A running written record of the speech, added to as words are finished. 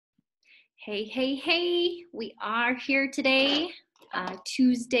Hey, hey, hey, we are here today,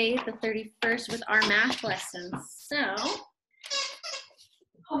 Tuesday the 31st with our math lessons. So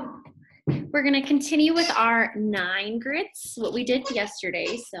we're gonna continue with our 9 grids, what we did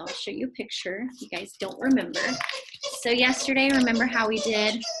yesterday. So I'll show you a picture if you guys don't remember. So yesterday, remember how we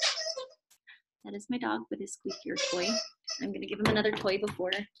did, that is my dog with his squeakier toy. I'm gonna give him another toy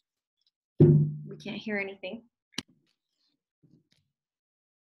before we can't hear anything.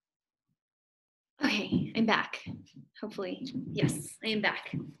 Okay, I'm back. Hopefully, yes, I am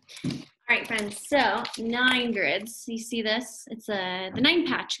back. All right, friends, so 9 grids. You see this? It's the 9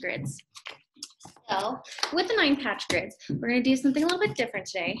 patch grids. So with the 9 patch grids, we're gonna do something a little bit different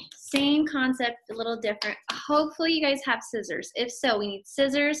today. Same concept, a little different. Hopefully you guys have scissors. If so, we need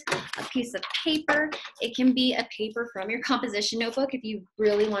scissors, a piece of paper. It can be a paper from your composition notebook. If you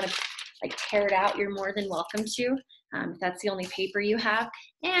really wanna like tear it out, you're more than welcome to, if that's the only paper you have,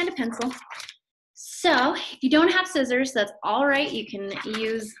 and a pencil. So if you don't have scissors, that's all right. You can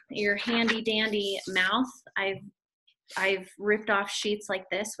use your handy dandy mouth. I've ripped off sheets like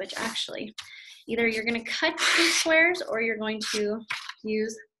this, which actually either you're going to cut these squares or you're going to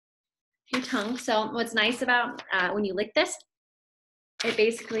use your tongue. So what's nice about when you lick this, it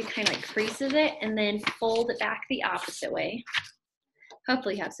basically kind of like creases it and then fold it back the opposite way.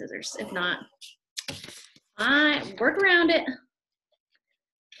 Hopefully you have scissors. If not, work around it.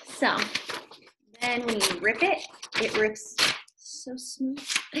 So then when you rip it, it rips so smooth,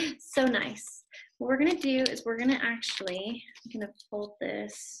 so nice. What we're gonna do is I'm gonna fold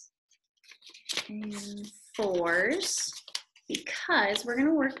this in 4s because we're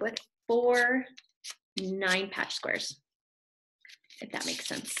gonna work with 4 9 patch squares, if that makes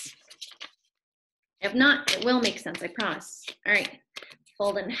sense. If not, it will make sense, I promise. All right,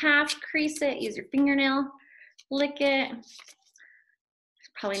 fold in half, crease it, use your fingernail, lick it. It's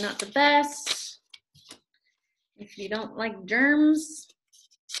probably not the best. If you don't like germs.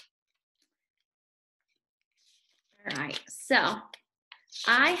 All right, so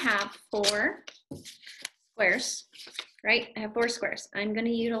I have 4 squares, right? I have 4 squares. I'm going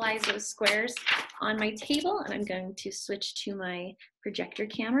to utilize those squares on my table, and I'm going to switch to my projector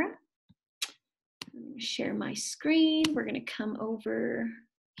camera. I'm going to share my screen. We're going to come over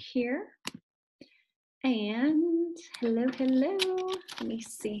here. And hello, hello. Let me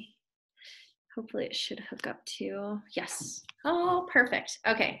see. Hopefully it should hook up to, yes. Oh, perfect.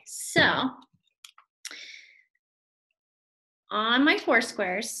 Okay, so on my 4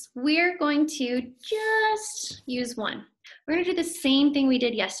 squares, we're going to just use 1. We're gonna do the same thing we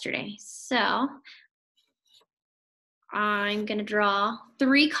did yesterday. So I'm gonna draw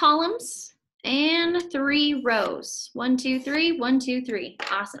 3 columns and 3 rows. 1, 2, 3, 1, 2, 3.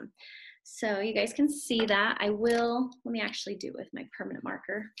 Awesome. So you guys can see that. Let me actually do it with my permanent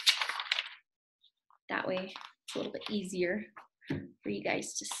marker. That way it's a little bit easier for you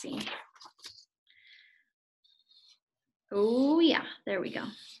guys to see. Oh yeah, there we go.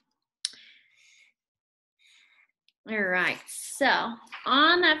 All right, so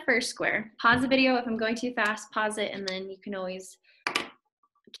on that first square, pause the video if I'm going too fast, pause it, and then you can always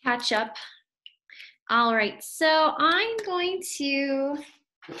catch up. All right, so I'm gonna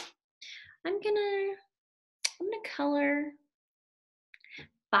color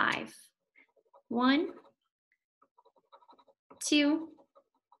 5. 1, 2,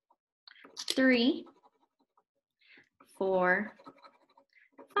 3, 4,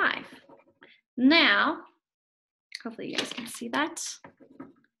 5. Now, hopefully you guys can see that.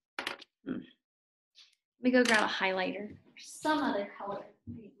 Let me go grab a highlighter or some other color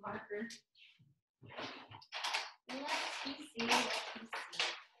marker. Let's see.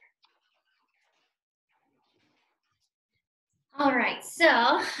 All right,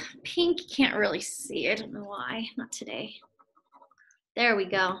 so pink, can't really see. I don't know why, not today. There we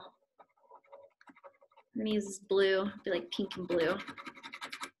go. I'm gonna use this blue, be like pink and blue.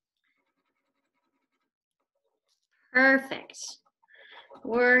 Perfect.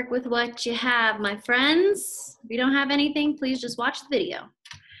 Work with what you have, my friends. If you don't have anything, please just watch the video.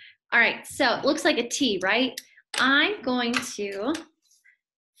 All right, so it looks like a T, right? I'm going to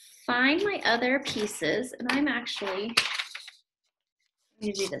find my other pieces, and I'm actually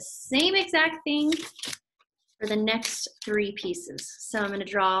going to do the same exact thing for the next 3 pieces. So I'm going to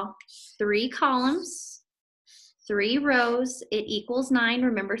draw 3 columns, 3 rows. It equals 9.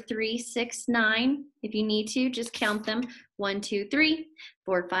 Remember 3, 6, 9. If you need to, just count them. 1, 2, 3,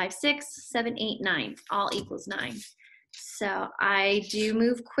 4, 5, 6, 7, 8, 9. All equals 9. So I do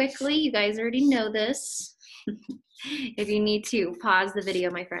move quickly. You guys already know this. If you need to, pause the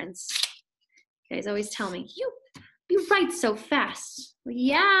video, my friends. You guys always tell me, you You write so fast.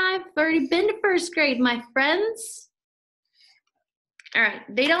 Yeah, I've already been to first grade, my friends. All right,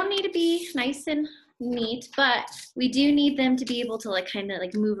 they don't need to be nice and neat, but we do need them to be able to like kind of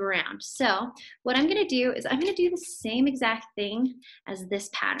like move around. So what I'm gonna do is I'm gonna do the same exact thing as this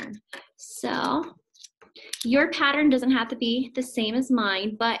pattern. So your pattern doesn't have to be the same as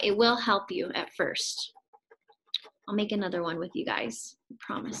mine, but it will help you at first. I'll make another one with you guys, I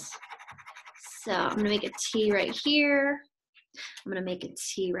promise. So I'm gonna make a T right here. I'm gonna make a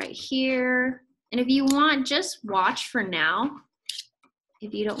T right here. And if you want, just watch for now.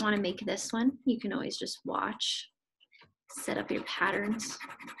 If you don't wanna make this one, you can always just watch. Set up your patterns.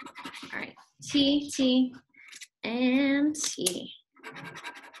 All right, T, T, and T.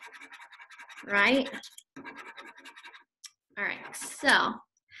 Right? All right, so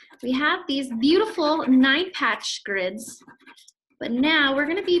we have these beautiful 9-patch grids, but now we're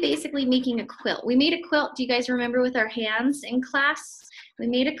gonna be basically making a quilt. We made a quilt, do you guys remember, with our hands in class? We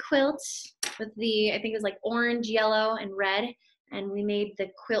made a quilt with the, I think it was like orange, yellow, and red, and we made the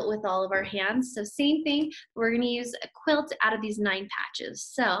quilt with all of our hands. So same thing, we're gonna use a quilt out of these 9 patches.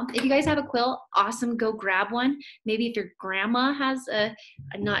 So if you guys have a quilt, awesome, go grab one. Maybe if your grandma has a,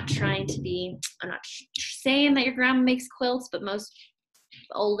 I'm not saying that your grandma makes quilts, but most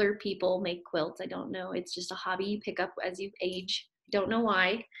older people make quilts. I don't know, it's just a hobby you pick up as you age. Don't know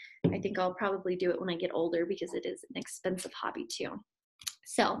why. I think I'll probably do it when I get older because it is an expensive hobby too.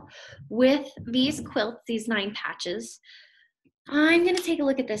 So with these quilts, these 9 patches, I'm gonna take a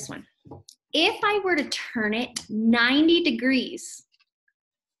look at this one. If I were to turn it 90 degrees,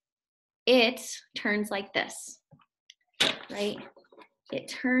 it turns like this, right? It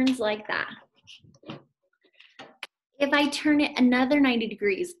turns like that. If I turn it another 90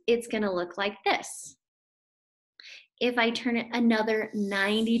 degrees, it's gonna look like this. If I turn it another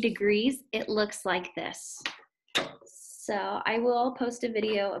 90 degrees, it looks like this. So I will post a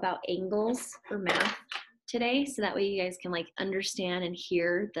video about angles for math today, so that way you guys can like understand and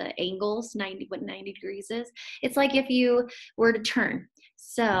hear the angles, what 90 degrees is. It's like if you were to turn.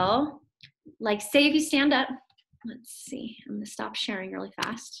 So like say if you stand up, let's see, I'm gonna stop sharing really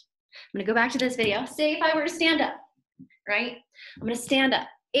fast. I'm gonna go back to this video. Say if I were to stand up, right? I'm gonna stand up.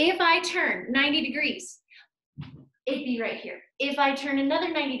 If I turn 90 degrees, it'd be right here. If I turn another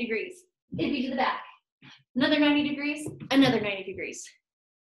 90 degrees, it'd be to the back. Another 90 degrees, another 90 degrees.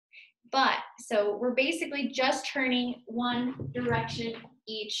 But, so we're basically just turning one direction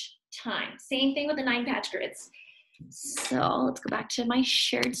each time. Same thing with the 9-patch grids. So let's go back to my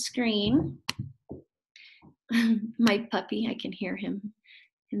shared screen. My puppy, I can hear him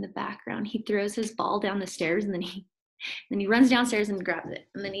in the background. He throws his ball down the stairs and then he runs downstairs and grabs it.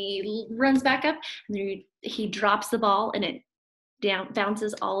 And then he runs back up and then he drops the ball and it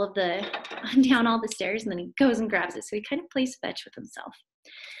bounces down all the stairs, and then he goes and grabs it. So he kind of plays fetch with himself.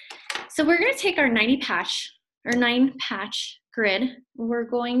 So we're gonna take our 9-patch grid. We're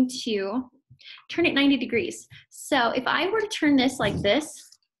going to turn it 90 degrees. So if I were to turn this like this,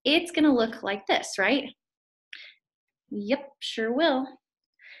 it's gonna look like this, right? Yep, sure will.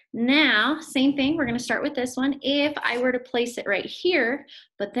 Now, same thing, we're gonna start with this one. If I were to place it right here,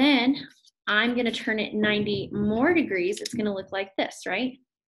 but then I'm gonna turn it 90 more degrees, it's gonna look like this, right?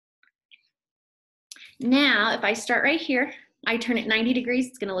 Now, if I start right here, I turn it 90 degrees,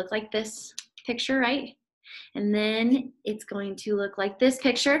 it's gonna look like this picture, right? And then it's going to look like this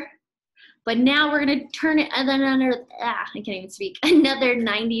picture. But now we're gonna turn it another, I can't even speak, another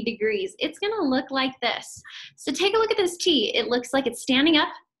 90 degrees. It's gonna look like this. So take a look at this T. It looks like it's standing up,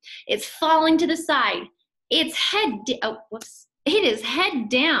 it's falling to the side, it's it is head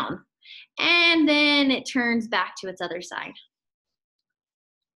down. And then it turns back to its other side.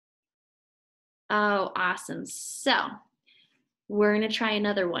 Oh, awesome. So we're gonna try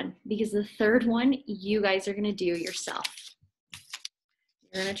another one because the third one you guys are gonna do yourself.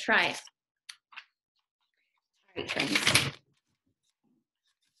 You're gonna try it. All right, friends.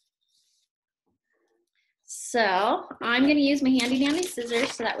 So I'm gonna use my handy dandy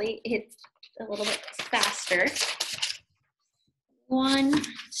scissors so that way it's a little bit faster. 1,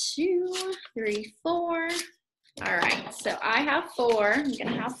 2, 3, 4. All right, so I have 4. I'm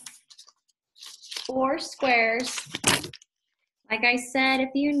gonna have 4 squares. Like I said,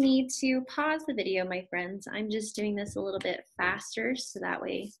 if you need to pause the video, my friends, I'm just doing this a little bit faster so that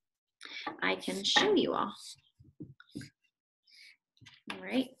way I can show you all. All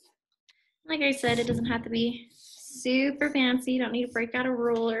right. Like I said, it doesn't have to be super fancy. You don't need to break out a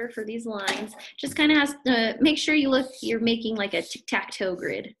ruler for these lines. Just kind of has to make sure you're making like a tic-tac-toe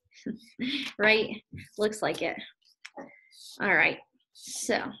grid, right? Looks like it. All right,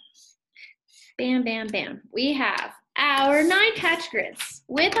 so bam, bam, bam. We have our 9-patch grids.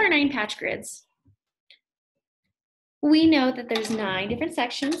 With our 9-patch grids, we know that there's 9 different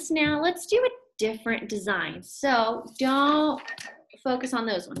sections. Now let's do a different design. So don't focus on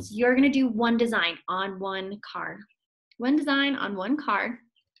those ones. You're gonna do one design on one card. One design on one card.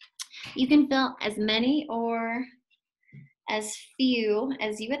 You can fill as many or as few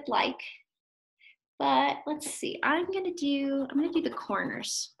as you would like. But let's see, I'm gonna do the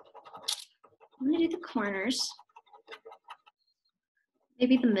corners. I'm gonna do the corners.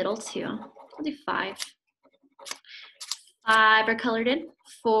 Maybe the middle too. I'll do 5. 5 are colored in,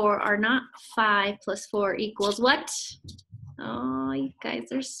 4 are not. 5 plus 4 equals what? Oh, you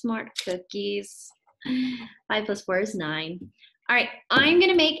guys are smart cookies. 5 plus 4 is 9. All right, I'm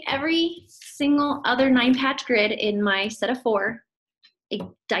gonna make every single other 9-patch grid in my set of 4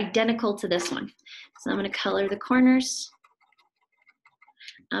 identical to this one. So I'm gonna color the corners,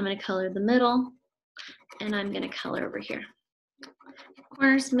 I'm gonna color the middle, and I'm gonna color over here.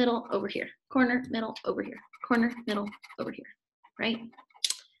 Corners, middle, over here. Corner, middle, over here. Corner, middle, over here, right?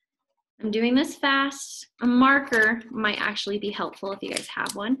 I'm doing this fast. A marker might actually be helpful if you guys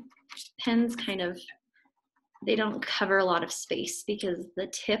have one. Pens kind of, they don't cover a lot of space because the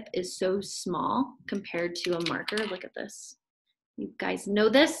tip is so small compared to a marker. Look at this. You guys know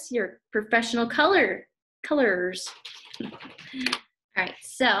this? You're professional colors. All right,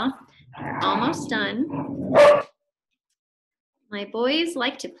 so we're almost done. My boys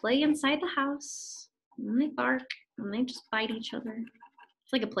like to play inside the house. And they bark and they just bite each other.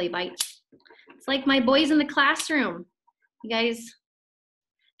 It's like a play bite. It's like my boys in the classroom. You guys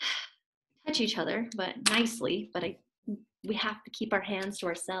touch each other, but nicely, but we have to keep our hands to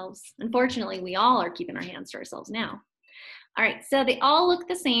ourselves. Unfortunately, we all are keeping our hands to ourselves now. All right, so they all look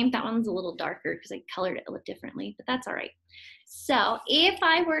the same. That one's a little darker because I colored it a little differently, but that's all right. So if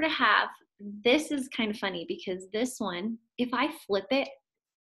I were to have, this is kind of funny because this one, if I flip it,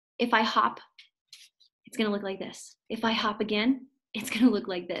 if I hop, it's gonna look like this. If I hop again, it's gonna look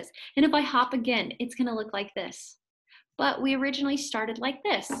like this. And if I hop again, it's gonna look like this. But we originally started like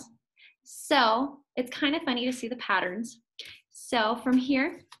this. So it's kind of funny to see the patterns. So from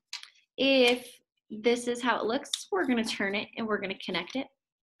here, if this is how it looks, we're gonna turn it and we're gonna connect it.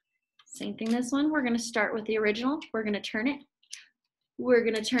 Same thing this one, we're gonna start with the original, we're gonna turn it, we're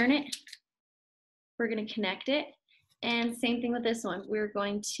gonna turn it, we're gonna connect it, and same thing with this one. We're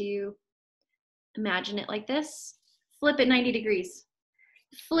going to imagine it like this, flip it 90 degrees,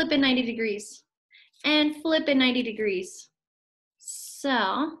 flip it 90 degrees, and flip it 90 degrees.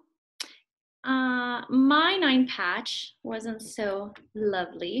 So my 9-patch wasn't so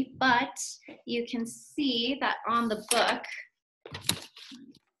lovely, but you can see that on the book,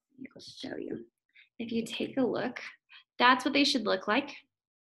 I'll show you. If you take a look, that's what they should look like.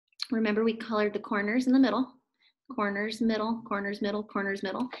 Remember, we colored the corners in the middle, corners, middle, corners, middle, corners,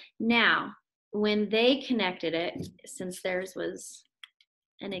 middle. Now, when they connected it, since theirs was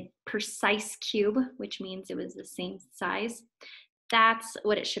a precise cube, which means it was the same size, that's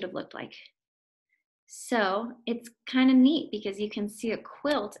what it should have looked like. So it's kind of neat because you can see a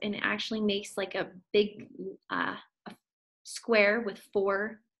quilt and it actually makes like a big a square with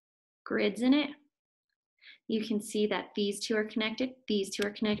 4 grids in it. You can see that these 2 are connected, these 2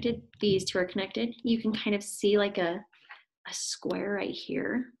 are connected, these 2 are connected. You can kind of see like a square right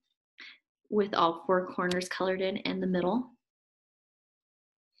here with all 4 corners colored in and the middle.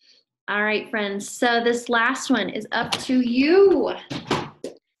 All right, friends, so this last one is up to you.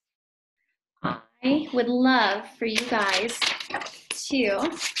 I would love for you guys to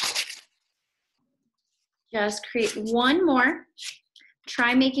just create one more.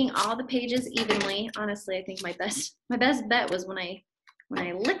 Try making all the pages evenly. Honestly, I think my best bet was when I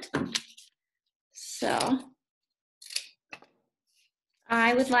licked them. So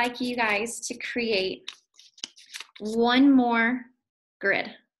I would like you guys to create one more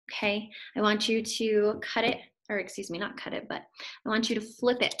grid, okay? I want you to cut it, or excuse me, not cut it, but I want you to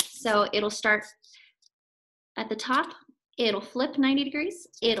flip it. So it'll start at the top, it'll flip 90 degrees,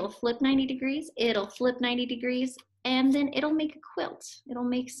 it'll flip 90 degrees, it'll flip 90 degrees, and then it'll make a quilt. It'll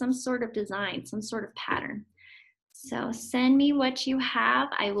make some sort of design, some sort of pattern. So send me what you have.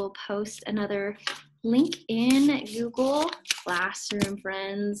 I will post another link in Google Classroom,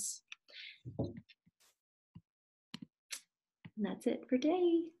 friends. And that's it for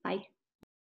today. Bye.